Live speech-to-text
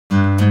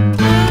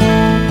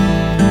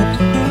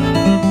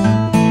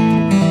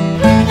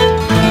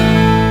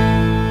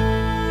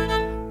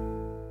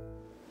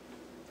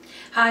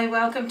Hi,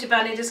 welcome to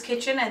Bonita's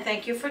Kitchen and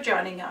thank you for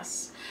joining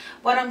us.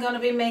 What I'm going to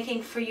be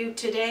making for you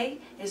today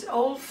is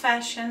Old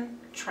Fashion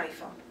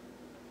Trifle.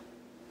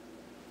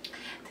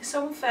 This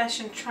Old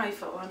Fashion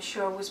Trifle, I'm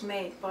sure, was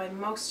made by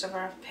most of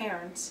our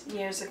parents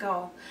years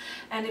ago,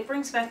 and it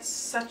brings back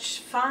such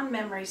fond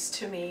memories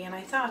to me, and I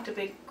thought it'd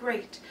be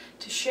great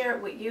to share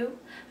it with you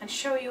and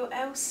show you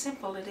how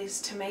simple it is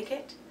to make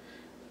it.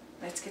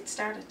 Let's get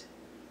started.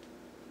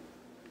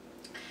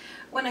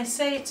 When I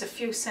say it's a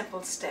few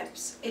simple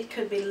steps, it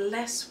could be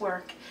less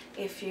work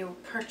if you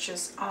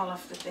purchase all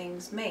of the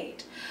things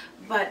made.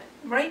 But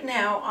right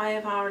now I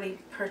have already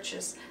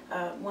purchased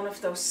one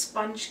of those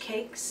sponge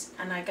cakes,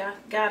 and I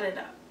got it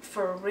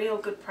for a real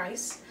good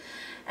price.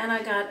 And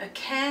I got a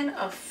can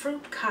of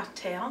fruit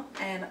cocktail,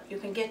 and you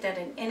can get that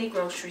in any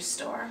grocery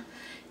store.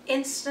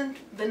 Instant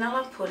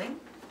vanilla pudding.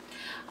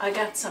 I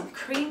got some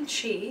cream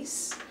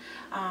cheese.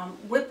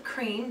 Whipped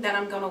cream that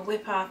I'm going to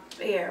whip up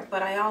there,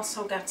 but I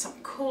also got some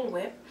Cool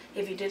Whip.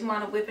 If you didn't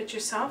want to whip it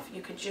yourself,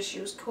 you could just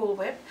use Cool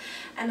Whip.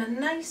 And a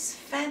nice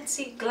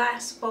fancy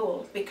glass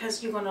bowl,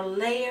 because you're going to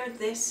layer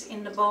this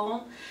in the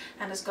bowl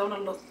and it's going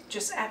to look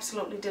just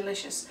absolutely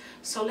delicious.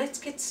 So let's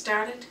get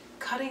started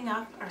cutting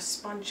up our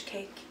sponge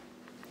cake.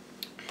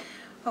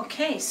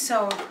 Okay,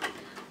 so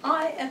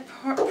I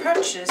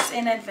purchased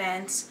in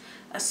advance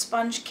a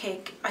sponge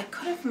cake. I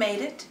could have made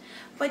it,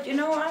 but you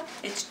know what?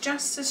 It's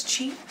just as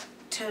cheap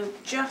to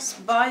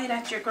just buy it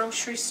at your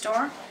grocery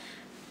store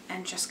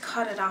and just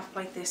cut it up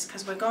like this,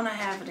 because we're going to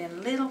have it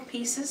in little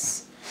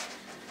pieces.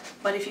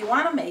 But if you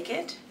want to make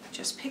it,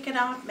 just pick it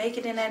up, make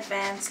it in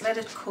advance, let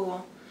it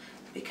cool,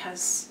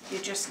 because you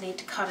just need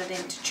to cut it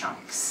into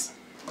chunks.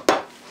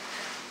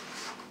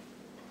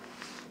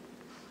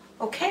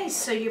 Okay,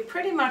 so you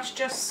pretty much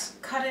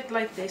just cut it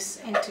like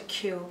this into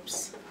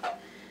cubes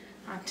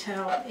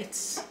until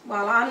it's,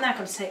 well, I'm not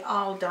going to say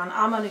all done.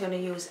 I'm only going to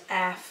use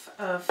half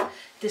of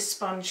this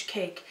sponge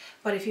cake,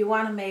 but if you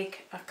want to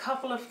make a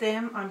couple of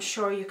them, I'm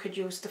sure you could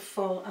use the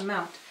full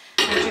amount.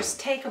 And just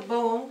take a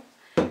bowl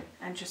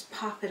and just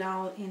pop it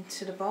all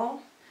into the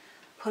bowl,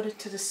 put it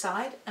to the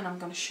side, and I'm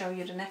going to show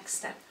you the next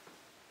step.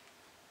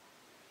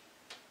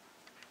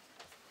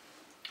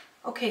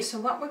 Okay, so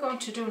what we're going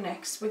to do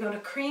next, we're going to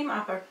cream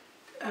up our,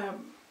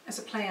 as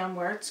a play on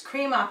words,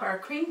 cream up our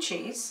cream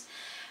cheese,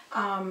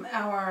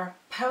 our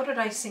powdered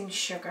icing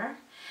sugar,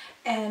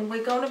 and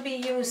we're going to be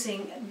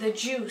using the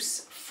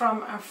juice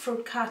from our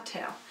fruit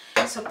cocktail.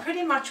 So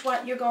pretty much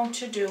what you're going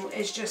to do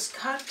is just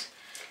cut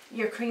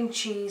your cream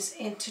cheese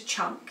into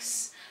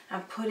chunks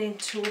and put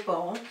into a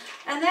bowl,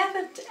 and have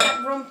it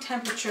at room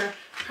temperature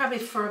probably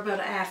for about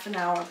a half an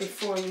hour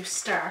before you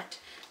start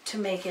to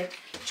make it,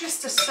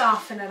 just to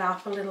soften it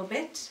up a little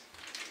bit.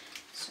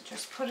 So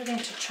just put it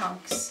into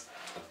chunks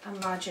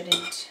and lodge it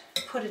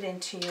into, put it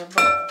into your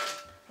bowl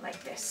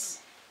like this.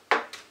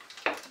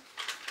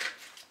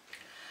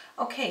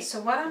 Okay, so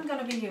what I'm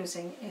going to be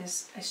using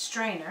is a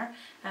strainer,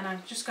 and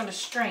I'm just going to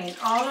strain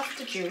all of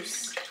the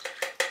juice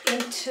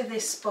into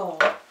this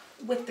bowl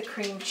with the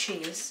cream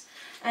cheese,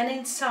 and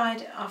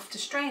inside of the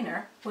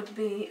strainer would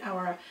be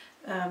our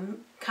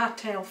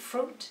cocktail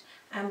fruit,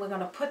 and we're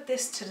going to put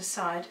this to the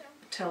side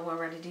until we're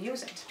ready to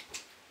use it.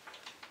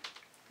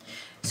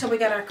 So we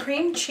got our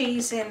cream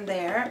cheese in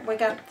there, we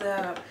got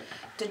the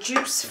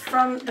juice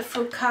from the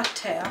fruit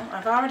cocktail.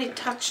 I've already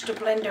touched the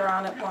blender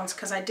on it once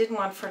because I didn't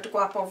want for it to go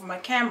up over my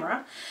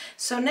camera.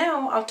 So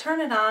now I'll turn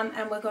it on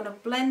and we're going to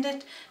blend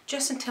it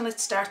just until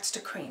it starts to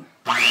cream.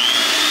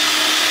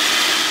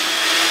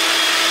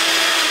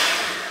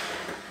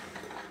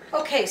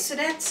 Okay, so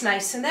that's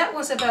nice, and that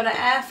was about a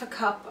half a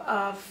cup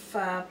of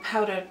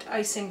powdered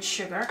icing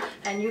sugar,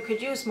 and you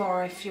could use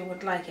more if you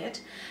would like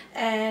it,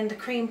 and the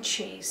cream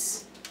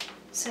cheese.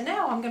 So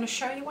now I'm going to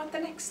show you what the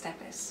next step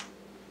is.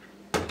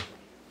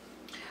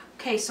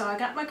 Okay, so I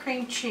got my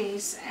cream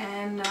cheese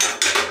and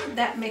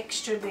that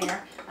mixture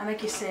there, and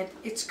like you said,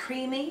 it's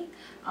creamy,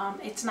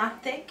 it's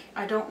not thick.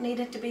 I don't need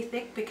it to be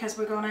thick because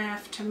we're going to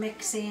have to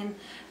mix in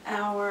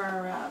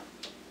our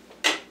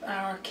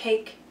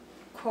cake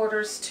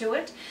quarters to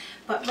it.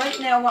 But right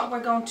now what we're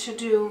going to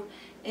do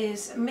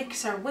is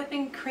mix our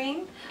whipping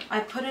cream. I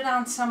put it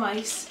on some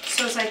ice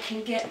so as I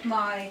can get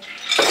my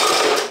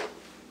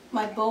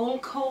bowl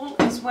cold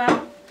as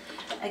well.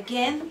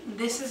 Again,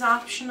 this is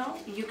optional.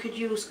 You could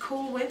use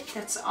Cool Whip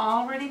that's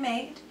already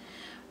made,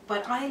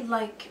 but I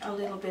like a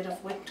little bit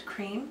of whipped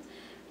cream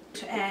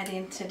to add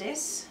into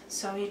this.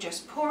 So you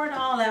just pour it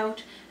all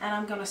out, and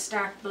I'm going to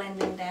start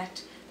blending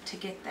that to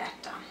get that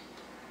done.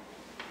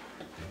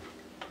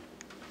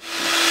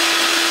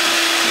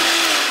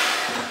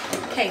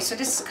 Okay, so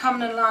this is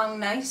coming along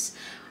nice.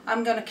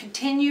 I'm going to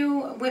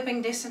continue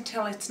whipping this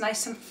until it's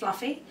nice and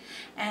fluffy,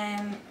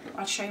 and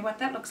I'll show you what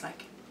that looks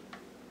like.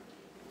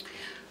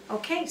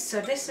 Okay,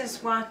 so this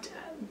is what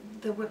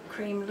the whipped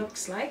cream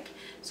looks like.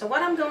 So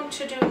what I'm going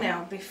to do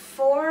now,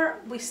 before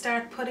we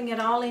start putting it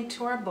all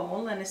into our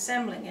bowl and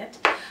assembling it,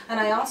 and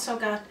I also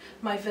got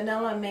my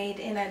vanilla made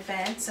in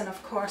advance, and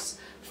of course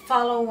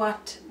follow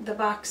what the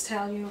box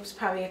tells you. It's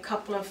probably a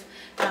couple of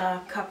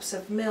cups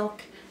of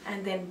milk,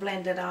 and then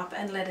blend it up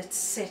and let it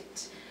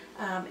sit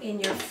in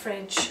your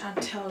fridge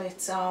until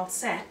it's all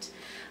set.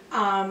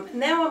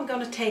 Now I'm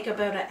going to take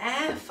about a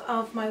half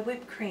of my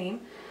whipped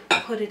cream,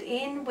 put it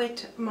in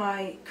with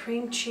my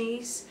cream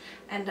cheese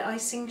and the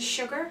icing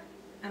sugar,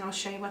 and I'll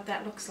show you what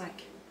that looks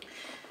like.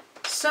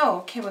 So,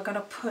 okay, we're going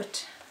to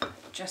put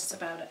just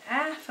about a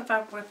half of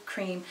our whipped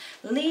cream,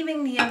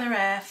 leaving the other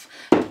half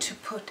to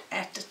put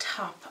at the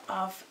top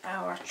of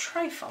our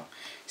trifle.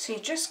 So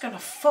you're just going to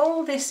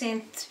fold this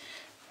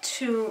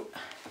into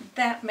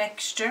that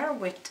mixture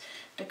with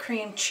the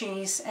cream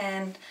cheese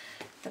and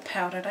the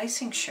powdered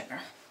icing sugar.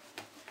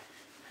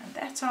 And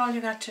that's all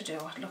you got to do.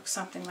 It looks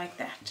something like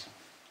that.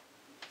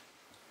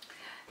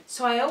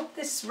 So I hope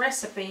this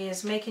recipe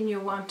is making you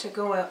want to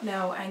go out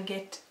now and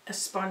get a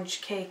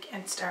sponge cake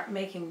and start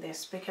making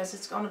this, because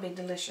it's going to be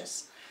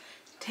delicious.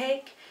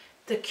 Take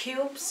the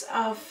cubes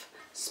of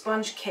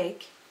sponge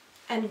cake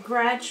and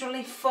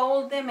gradually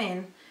fold them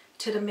in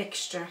to the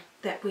mixture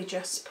that we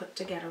just put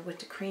together with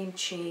the cream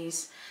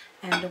cheese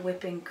and the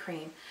whipping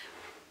cream.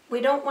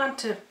 We don't want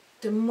to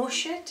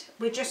mush it,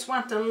 we just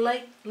want to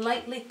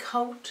lightly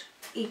coat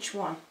each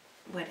one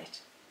with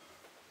it.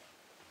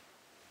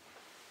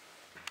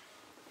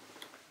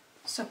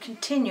 So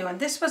continue, and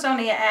this was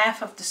only a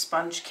half of the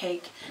sponge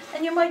cake,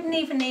 and you mightn't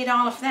even need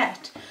all of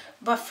that,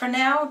 but for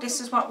now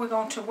this is what we're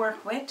going to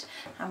work with,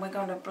 and we're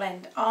going to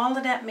blend all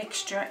of that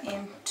mixture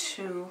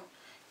into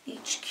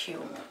each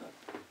cube.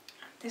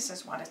 This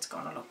is what it's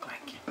going to look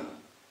like.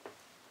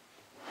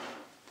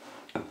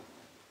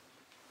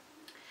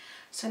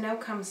 So now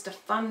comes the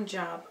fun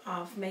job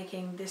of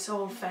making this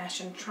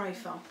old-fashioned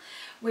trifle.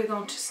 We're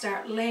going to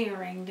start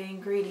layering the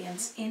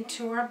ingredients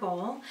into our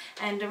bowl,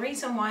 and the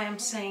reason why I'm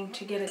saying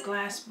to get a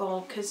glass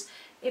bowl, because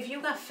if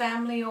you got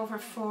family over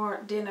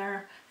for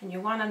dinner and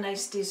you want a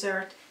nice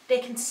dessert, they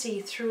can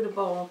see through the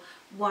bowl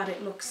what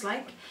it looks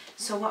like.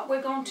 So what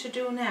we're going to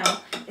do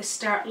now is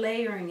start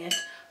layering it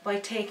by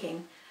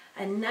taking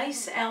a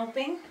nice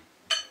helping.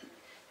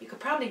 You could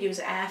probably use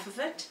half of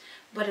it,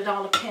 but it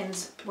all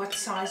depends what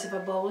size of a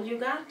bowl you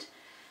got,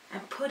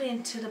 and put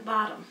into the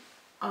bottom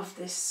of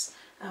this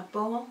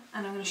bowl,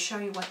 and I'm going to show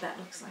you what that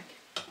looks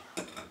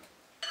like.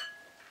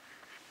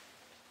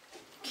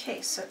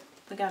 Okay, so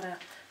we got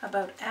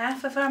about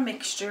half of our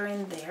mixture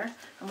in there,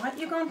 and what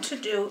you're going to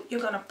do, you're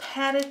going to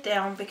pat it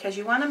down because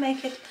you want to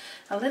make it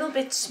a little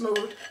bit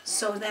smooth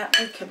so that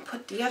we can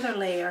put the other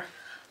layer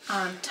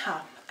on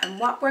top. And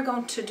what we're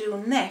going to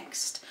do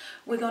next,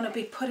 we're going to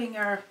be putting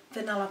our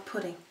vanilla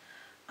pudding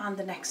on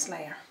the next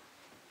layer.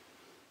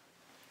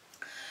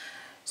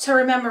 So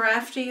remember,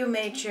 after you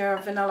made your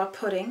vanilla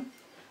pudding,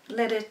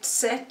 let it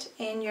sit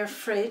in your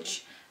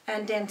fridge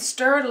and then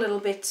stir it a little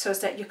bit so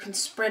that you can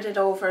spread it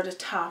over the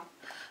top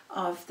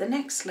of the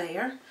next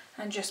layer,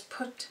 and just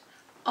put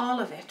all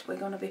of it. We're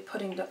going to be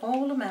putting the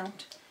whole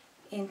amount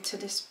into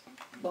this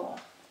bowl.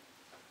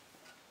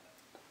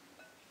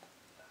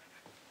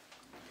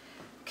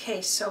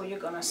 Okay, so you're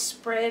going to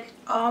spread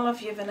all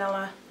of your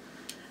vanilla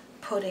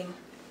pudding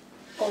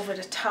over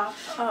the top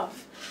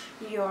of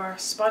your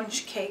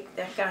sponge cake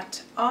that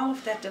got all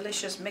of that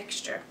delicious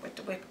mixture with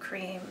the whipped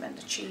cream and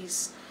the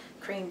cheese,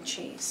 cream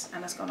cheese,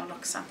 and it's going to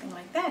look something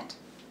like that.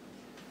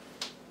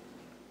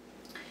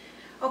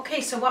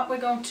 Okay, so what we're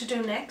going to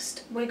do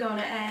next, we're going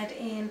to add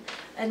in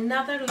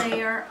another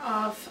layer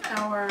of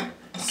our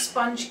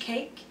sponge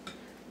cake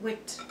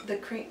with the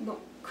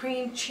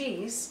cream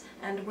cheese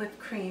and whipped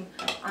cream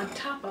on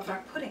top of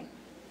our pudding,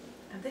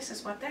 and this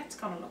is what that's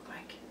going to look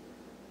like.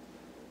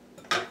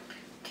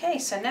 Okay,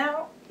 so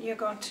now you're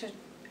going to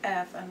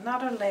have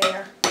another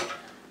layer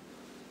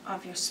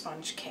of your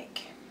sponge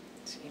cake.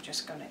 So you're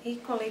just going to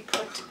equally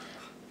put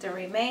the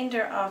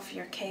remainder of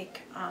your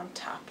cake on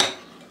top,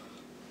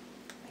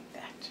 like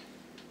that.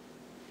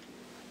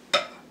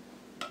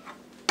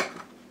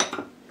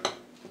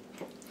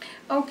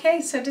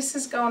 Okay, so this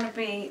is going to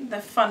be the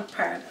fun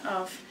part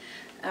of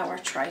our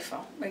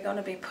trifle. We're going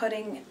to be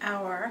putting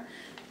our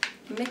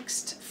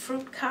mixed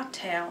fruit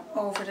cocktail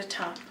over the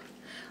top.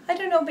 I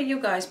don't know about you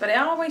guys, but I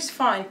always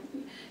find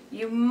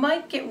you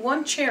might get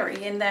one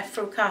cherry in that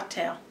fruit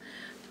cocktail,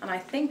 and I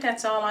think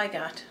that's all I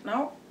got.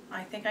 No,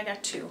 I think I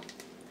got two.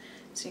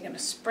 So you're going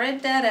to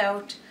spread that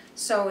out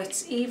so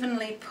it's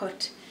evenly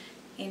put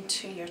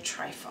into your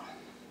trifle,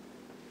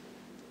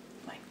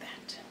 like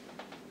that.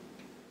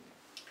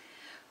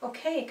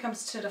 Okay, it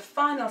comes to the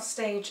final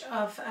stage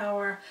of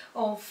our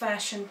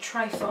old-fashioned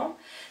trifle.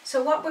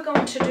 So what we're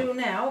going to do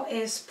now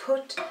is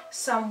put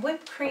some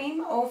whipped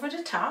cream over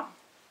the top,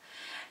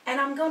 and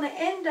I'm going to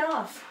end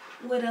off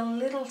with a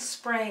little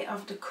spray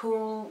of the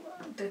Cool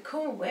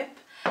Whip,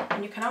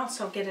 and you can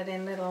also get it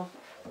in little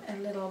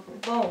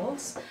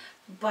bowls,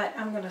 but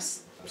I'm going to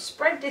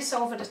spread this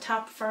over the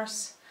top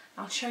first.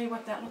 I'll show you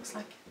what that looks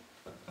like.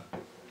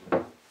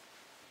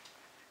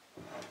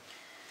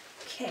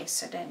 Okay,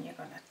 so then you're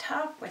going to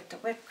top with the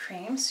whipped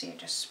cream, so you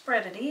just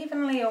spread it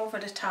evenly over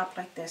the top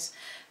like this.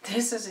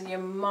 This is a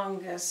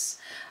humongous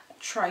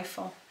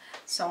trifle,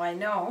 so I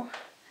know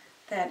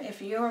that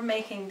if you're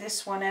making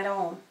this one at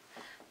home,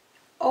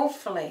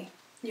 hopefully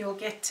you'll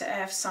get to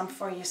have some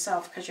for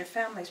yourself, because your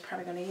family's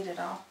probably going to eat it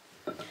all.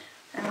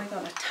 And we're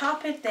going to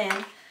top it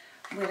then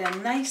with a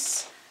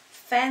nice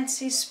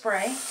fancy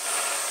spray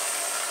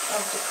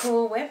of the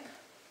Cool Whip.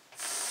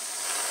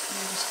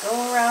 And just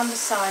go around the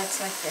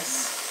sides like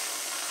this,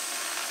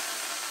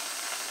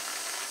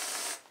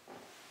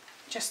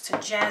 just to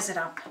jazz it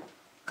up.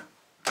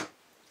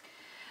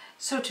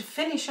 So to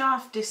finish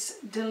off this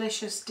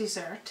delicious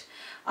dessert,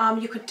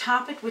 you could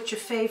top it with your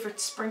favorite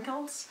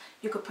sprinkles.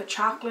 You could put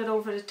chocolate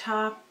over the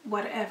top,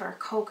 whatever,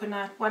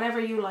 coconut,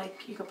 whatever you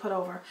like, you could put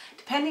over.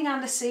 Depending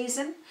on the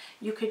season,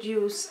 you could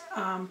use,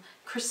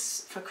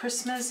 for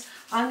Christmas,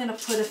 I'm going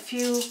to put a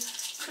few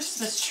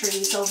Christmas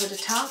trees over the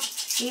top.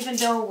 Even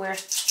though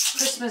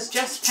Christmas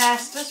just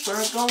passed us,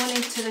 we're going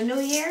into the New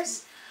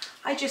Year's,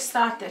 I just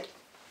thought that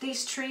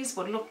these trees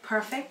would look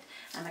perfect,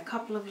 and a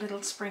couple of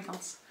little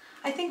sprinkles.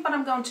 I think what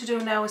I'm going to do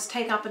now is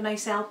take up a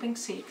nice helping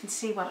so you can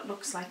see what it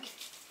looks like.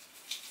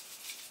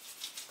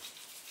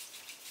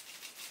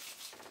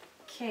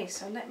 Okay,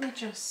 so let me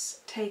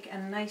just take a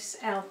nice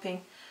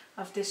helping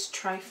of this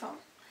trifle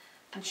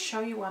and show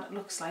you what it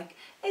looks like.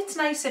 It's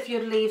nice if you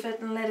leave it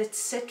and let it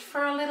sit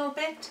for a little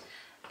bit,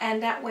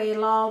 and that way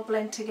it'll all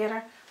blend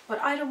together. But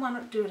I don't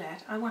want to do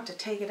that. I want to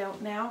take it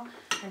out now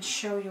and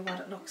show you what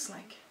it looks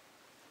like.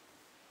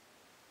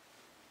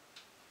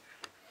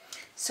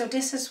 So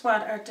this is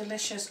what our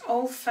delicious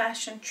Old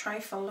Fashion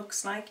Trifle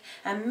looks like,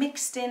 and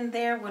mixed in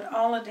there with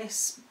all of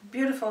this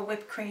beautiful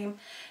whipped cream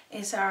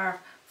is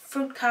our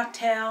fruit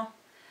cocktail,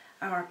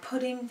 our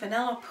pudding,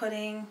 vanilla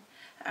pudding,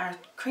 our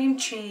cream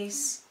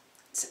cheese.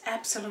 It's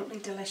absolutely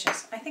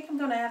delicious. I think I'm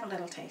going to have a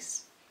little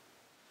taste.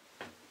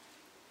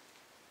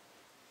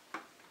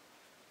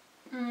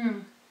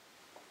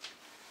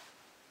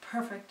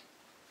 Perfect.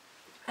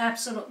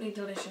 Absolutely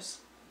delicious.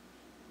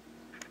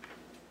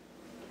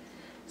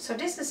 So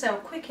this is how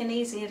quick and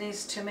easy it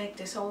is to make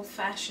this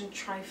old-fashioned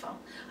trifle.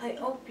 I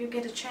hope you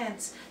get a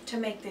chance to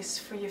make this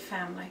for your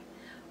family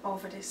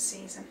over this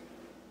season.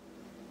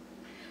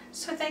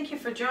 So thank you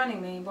for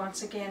joining me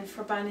once again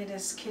for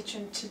Bonita's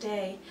Kitchen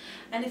today.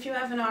 And if you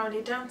haven't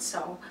already done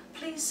so,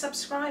 please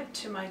subscribe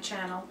to my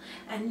channel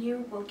and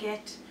you will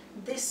get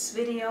this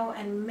video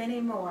and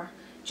many more.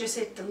 Just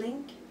hit the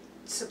link,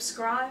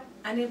 subscribe,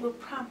 and it will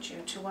prompt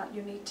you to what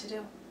you need to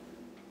do.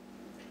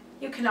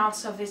 You can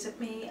also visit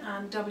me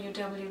on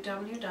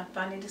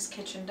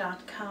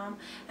www.bonitaskitchen.com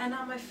and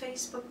on my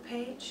Facebook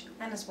page,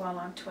 and as well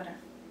on Twitter.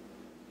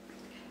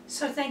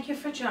 So thank you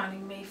for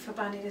joining me for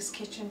Bonita's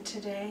Kitchen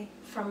today.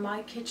 From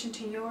my kitchen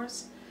to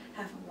yours,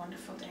 have a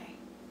wonderful day.